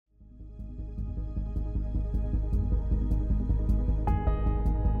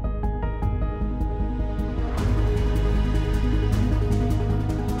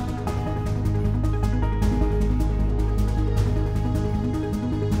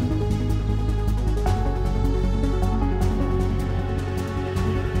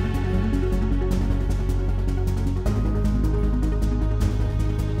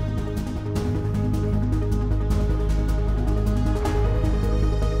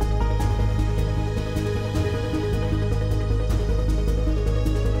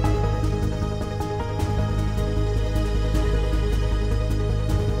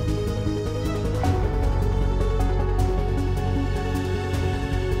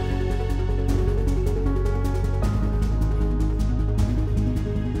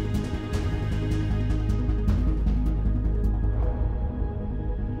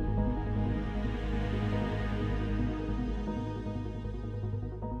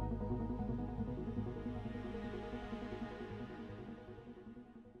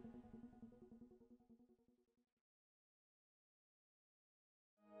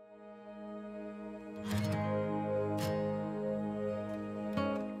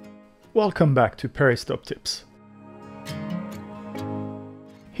Welcome back to Paris Top Tips.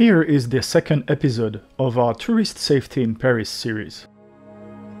 Here is the second episode of our Tourist Safety in Paris series.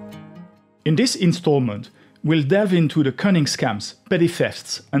 In this installment, we'll delve into the cunning scams, petty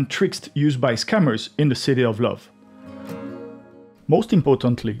thefts, and tricks used by scammers in the City of Love. Most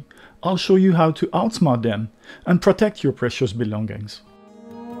importantly, I'll show you how to outsmart them and protect your precious belongings.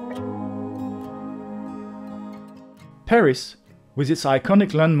 Paris, with its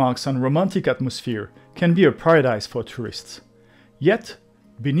iconic landmarks and romantic atmosphere, can be a paradise for tourists. Yet,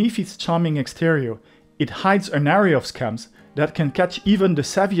 beneath its charming exterior, it hides an array of scams that can catch even the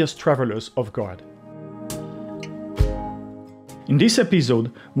savviest travelers off guard. In this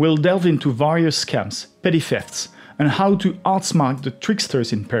episode, we'll delve into various scams, petty thefts, and how to outsmart the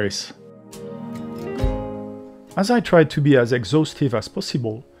tricksters in Paris. As I tried to be as exhaustive as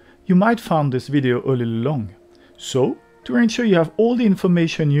possible, you might find this video a little long. So, to ensure you have all the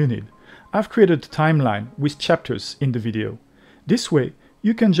information you need, I've created a timeline with chapters in the video. This way,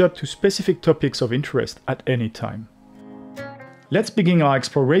 you can jump to specific topics of interest at any time. Let's begin our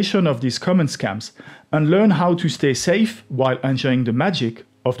exploration of these common scams and learn how to stay safe while enjoying the magic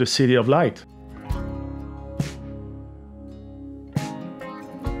of the City of Light.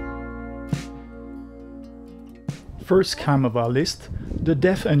 First scam of our list, the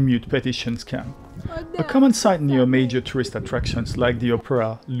deaf and mute petition scam. A common sight near major tourist attractions like the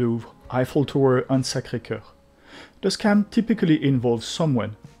Opera, Louvre, Eiffel Tower and Sacré-Cœur. The scam typically involves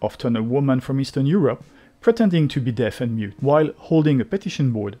someone, often a woman from Eastern Europe, pretending to be deaf and mute while holding a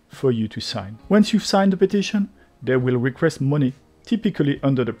petition board for you to sign. Once you've signed the petition, they will request money, typically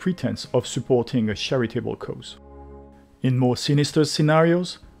under the pretense of supporting a charitable cause. In more sinister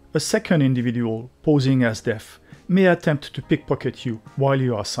scenarios, a second individual, posing as deaf, may attempt to pickpocket you while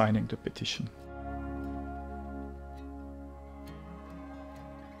you are signing the petition.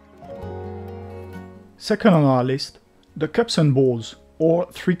 Second on our list, the cups and balls or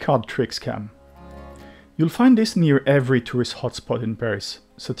 3-card trick scam. You'll find this near every tourist hotspot in Paris,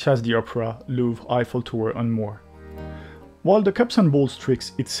 such as the Opera, Louvre, Eiffel Tower and more. While the cups and balls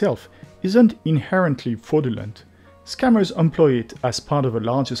tricks itself isn't inherently fraudulent, scammers employ it as part of a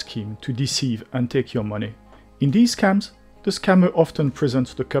larger scheme to deceive and take your money. In these scams, the scammer often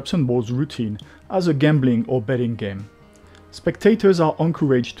presents the cups and balls routine as a gambling or betting game. Spectators are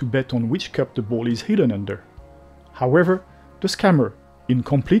encouraged to bet on which cup the ball is hidden under. However, the scammer, in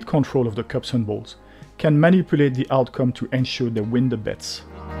complete control of the cups and balls, can manipulate the outcome to ensure they win the bets.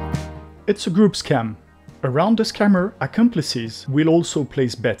 It's a group scam. Around the scammer, accomplices will also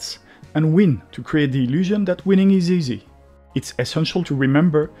place bets and win to create the illusion that winning is easy. It's essential to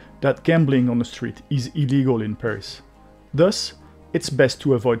remember that gambling on the street is illegal in Paris. Thus, it's best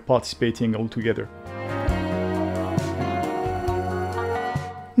to avoid participating altogether.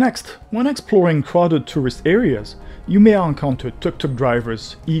 Next, when exploring crowded tourist areas, you may encounter tuk-tuk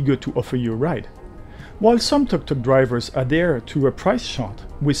drivers eager to offer you a ride. While some tuk-tuk drivers adhere to a price chart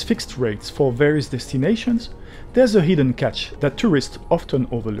with fixed rates for various destinations, there's a hidden catch that tourists often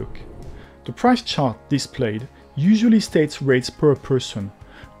overlook. The price chart displayed usually states rates per person,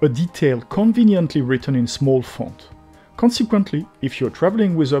 a detail conveniently written in small font. Consequently, if you're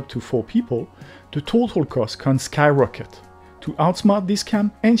traveling with up to 4 people, the total cost can skyrocket. To outsmart this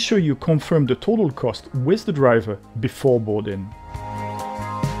scam, ensure you confirm the total cost with the driver before boarding.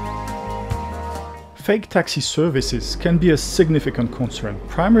 Fake taxi services can be a significant concern,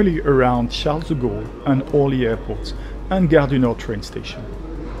 primarily around Charles de Gaulle and Orly airports and Gare du Nord train station.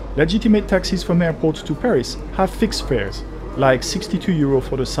 Legitimate taxis from airports to Paris have fixed fares, like €62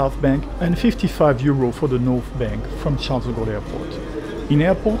 for the South Bank and €55 for the North Bank from Charles de Gaulle Airport. In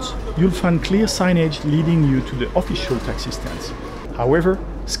airports, you'll find clear signage leading you to the official taxi stands. However,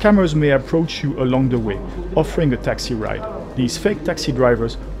 scammers may approach you along the way, offering a taxi ride. These fake taxi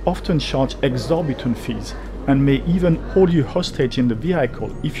drivers often charge exorbitant fees and may even hold you hostage in the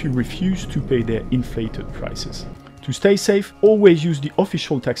vehicle if you refuse to pay their inflated prices. To stay safe, always use the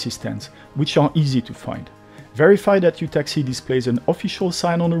official taxi stands, which are easy to find. Verify that your taxi displays an official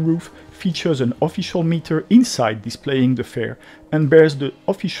sign on the roof, features an official meter inside displaying the fare, and bears the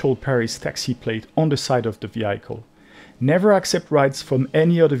official Paris taxi plate on the side of the vehicle. Never accept rides from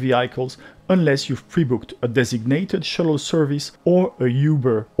any other vehicles unless you've pre-booked a designated shuttle service or a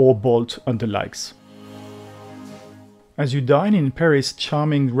Uber or Bolt and the likes. As you dine in Paris'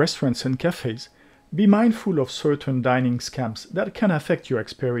 charming restaurants and cafes, be mindful of certain dining scams that can affect your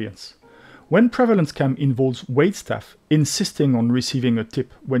experience. One prevalent scam involves waitstaff insisting on receiving a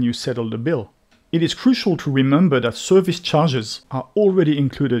tip when you settle the bill. It is crucial to remember that service charges are already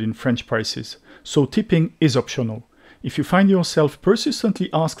included in French prices, so tipping is optional. If you find yourself persistently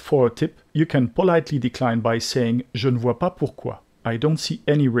asked for a tip, you can politely decline by saying "Je ne vois pas pourquoi." I don't see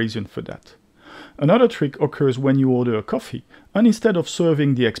any reason for that. Another trick occurs when you order a coffee, and instead of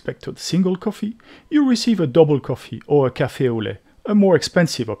serving the expected single coffee, you receive a double coffee or a café au lait, a more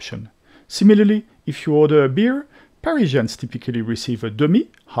expensive option. Similarly, if you order a beer, Parisians typically receive a demi,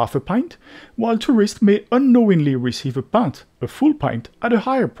 half a pint, while tourists may unknowingly receive a pint, a full pint, at a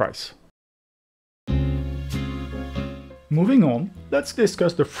higher price. Moving on, let's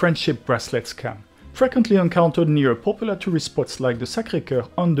discuss the friendship bracelet scam, frequently encountered near popular tourist spots like the Sacré-Cœur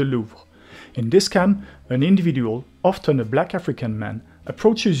and the Louvre. In this scam, an individual, often a black African man,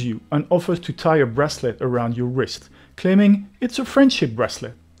 approaches you and offers to tie a bracelet around your wrist, claiming it's a friendship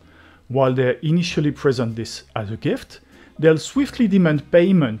bracelet. While they initially present this as a gift, they'll swiftly demand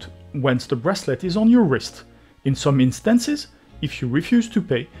payment once the bracelet is on your wrist. In some instances, if you refuse to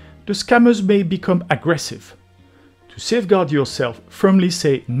pay, the scammers may become aggressive. To safeguard yourself, firmly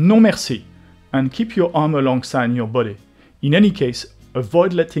say "non merci" and keep your arm alongside your body. In any case,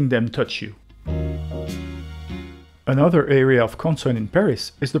 avoid letting them touch you. Another area of concern in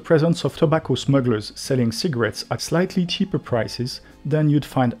Paris is the presence of tobacco smugglers selling cigarettes at slightly cheaper prices than you'd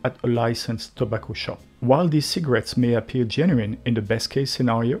find at a licensed tobacco shop. While these cigarettes may appear genuine in the best case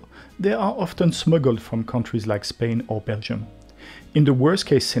scenario, they are often smuggled from countries like Spain or Belgium. In the worst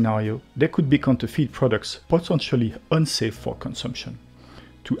case scenario, they could be counterfeit products potentially unsafe for consumption.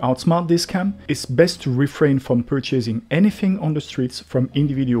 To outsmart this scam, it's best to refrain from purchasing anything on the streets from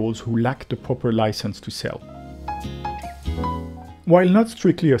individuals who lack the proper license to sell. While not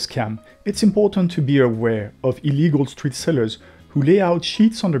strictly a scam, it's important to be aware of illegal street sellers who lay out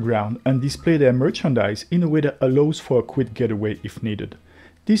sheets on the ground and display their merchandise in a way that allows for a quick getaway if needed.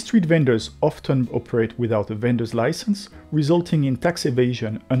 These street vendors often operate without a vendor's license, resulting in tax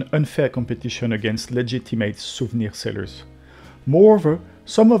evasion and unfair competition against legitimate souvenir sellers. Moreover,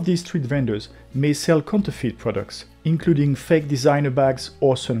 some of these street vendors may sell counterfeit products, including fake designer bags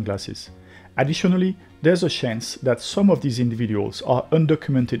or sunglasses. Additionally, there's a chance that some of these individuals are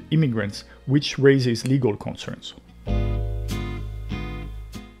undocumented immigrants, which raises legal concerns.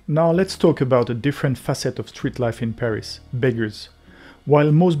 Now let's talk about a different facet of street life in Paris: beggars.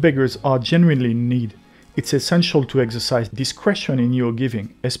 While most beggars are genuinely in need, it's essential to exercise discretion in your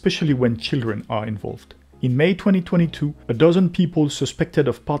giving, especially when children are involved. In May 2022, a dozen people suspected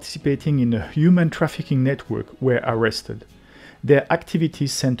of participating in a human trafficking network were arrested. Their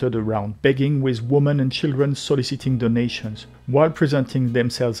activities centered around begging, with women and children soliciting donations. While presenting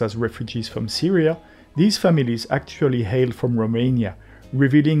themselves as refugees from Syria, these families actually hailed from Romania,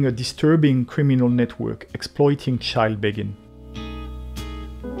 revealing a disturbing criminal network exploiting child begging.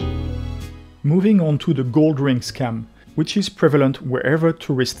 Moving on to the gold ring scam, which is prevalent wherever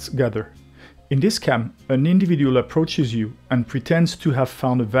tourists gather. In this scam, an individual approaches you and pretends to have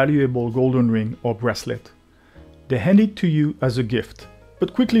found a valuable golden ring or bracelet. They hand it to you as a gift,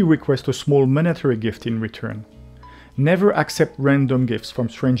 but quickly request a small monetary gift in return. Never accept random gifts from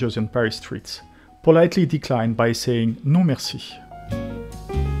strangers in Paris streets. Politely decline by saying "non merci."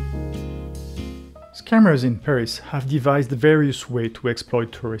 Scammers in Paris have devised various ways to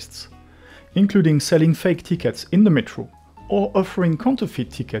exploit tourists, including selling fake tickets in the metro or offering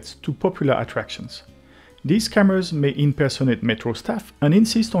counterfeit tickets to popular attractions. These scammers may impersonate metro staff and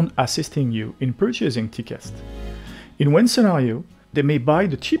insist on assisting you in purchasing tickets. In one scenario, they may buy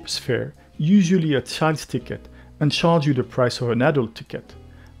the cheapest fare, usually a child's ticket, and charge you the price of an adult ticket.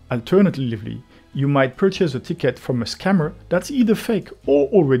 Alternatively, you might purchase a ticket from a scammer that's either fake or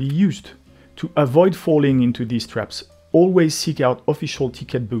already used. To avoid falling into these traps, always seek out official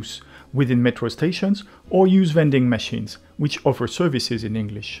ticket booths within metro stations or use vending machines, which offer services in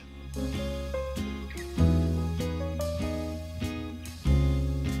English.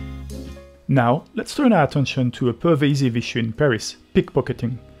 Now, let's turn our attention to a pervasive issue in Paris: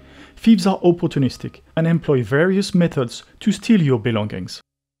 pickpocketing. Thieves are opportunistic and employ various methods to steal your belongings.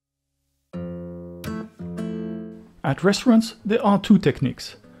 At restaurants, there are two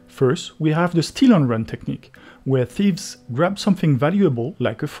techniques. First, we have the steal and run technique, where thieves grab something valuable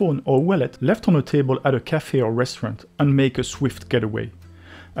like a phone or wallet left on a table at a cafe or restaurant and make a swift getaway.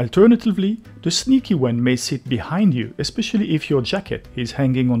 Alternatively, the sneaky one may sit behind you, especially if your jacket is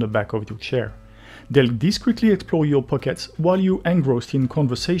hanging on the back of your chair. They'll discreetly explore your pockets while you're engrossed in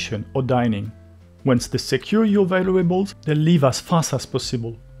conversation or dining. Once they secure your valuables, they'll leave as fast as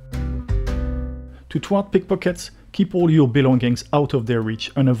possible. To thwart pickpockets, keep all your belongings out of their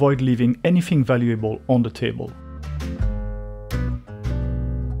reach and avoid leaving anything valuable on the table.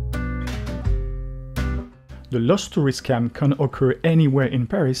 The lost tourist scam can occur anywhere in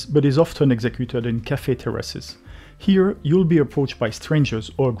Paris, but is often executed in café terraces. Here, you'll be approached by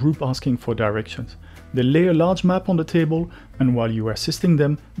strangers or a group asking for directions. They lay a large map on the table, and while you are assisting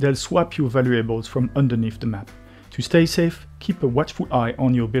them, they'll swap your valuables from underneath the map. To stay safe, keep a watchful eye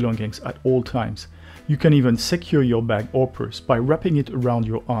on your belongings at all times. You can even secure your bag or purse by wrapping it around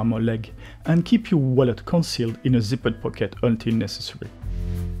your arm or leg, and keep your wallet concealed in a zippered pocket until necessary.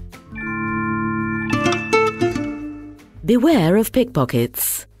 Beware of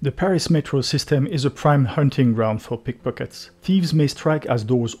pickpockets. The Paris metro system is a prime hunting ground for pickpockets. Thieves may strike as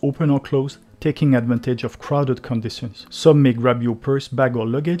doors open or close, taking advantage of crowded conditions. Some may grab your purse, bag or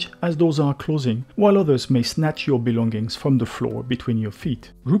luggage as doors are closing, while others may snatch your belongings from the floor between your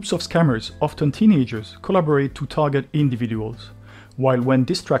feet. Groups of scammers, often teenagers, collaborate to target individuals. While one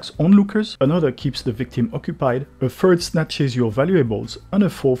distracts onlookers, another keeps the victim occupied, a third snatches your valuables, and a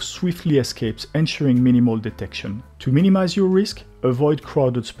fourth swiftly escapes, ensuring minimal detection. To minimize your risk, avoid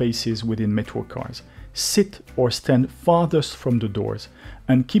crowded spaces within metro cars. Sit or stand farthest from the doors,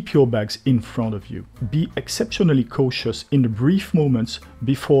 and keep your bags in front of you. Be exceptionally cautious in the brief moments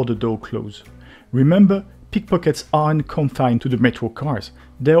before the door closes. Remember, pickpockets aren't confined to the metro cars.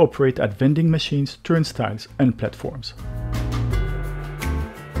 They operate at vending machines, turnstiles, and platforms.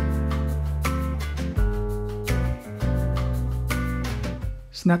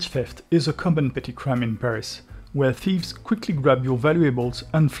 Snatch theft is a common petty crime in Paris, where thieves quickly grab your valuables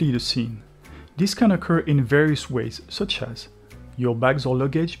and flee the scene. This can occur in various ways, such as your bags or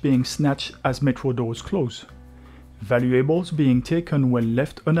luggage being snatched as metro doors close, valuables being taken when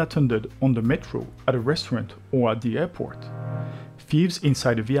left unattended on the metro, at a restaurant, or at the airport. Thieves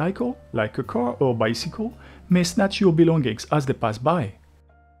inside a vehicle, like a car or bicycle, may snatch your belongings as they pass by.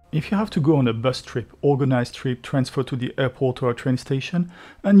 If you have to go on a bus trip, organized trip, transfer to the airport or a train station,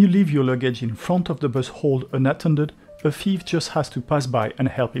 and you leave your luggage in front of the bus hold unattended, a thief just has to pass by and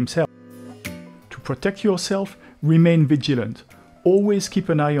help himself. To protect yourself, remain vigilant. Always keep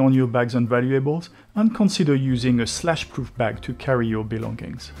an eye on your bags and valuables, and consider using a slash-proof bag to carry your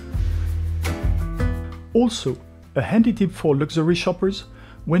belongings. Also, a handy tip for luxury shoppers: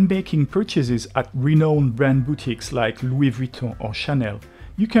 when making purchases at renowned brand boutiques like Louis Vuitton or Chanel,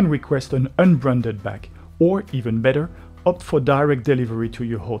 you can request an unbranded bag, or even better, opt for direct delivery to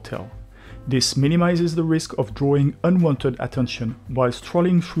your hotel. This minimizes the risk of drawing unwanted attention while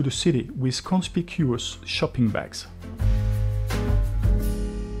strolling through the city with conspicuous shopping bags.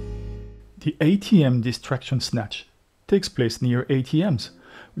 The ATM distraction snatch takes place near ATMs,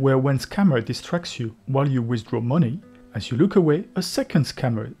 where when scammer distracts you while you withdraw money, as you look away, a second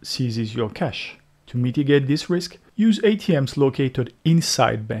scammer seizes your cash. To mitigate this risk, use ATMs located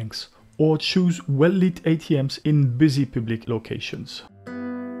inside banks, or choose well-lit ATMs in busy public locations.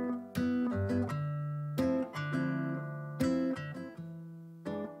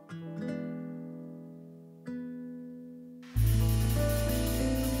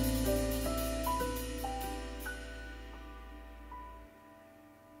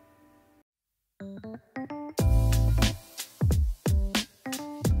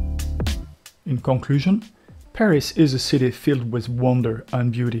 In conclusion, Paris is a city filled with wonder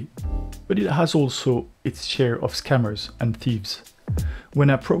and beauty, but it has also its share of scammers and thieves. When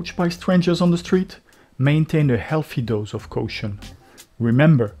approached by strangers on the street, maintain a healthy dose of caution.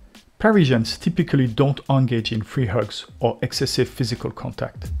 Remember, Parisians typically don't engage in free hugs or excessive physical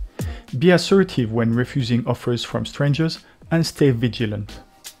contact. Be assertive when refusing offers from strangers and stay vigilant.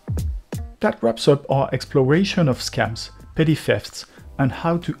 That wraps up our exploration of scams, petty thefts, and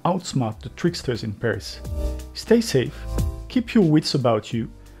how to outsmart the tricksters in Paris. Stay safe, keep your wits about you,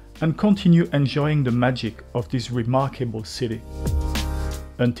 and continue enjoying the magic of this remarkable city.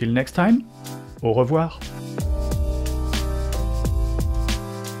 Until next time, au revoir!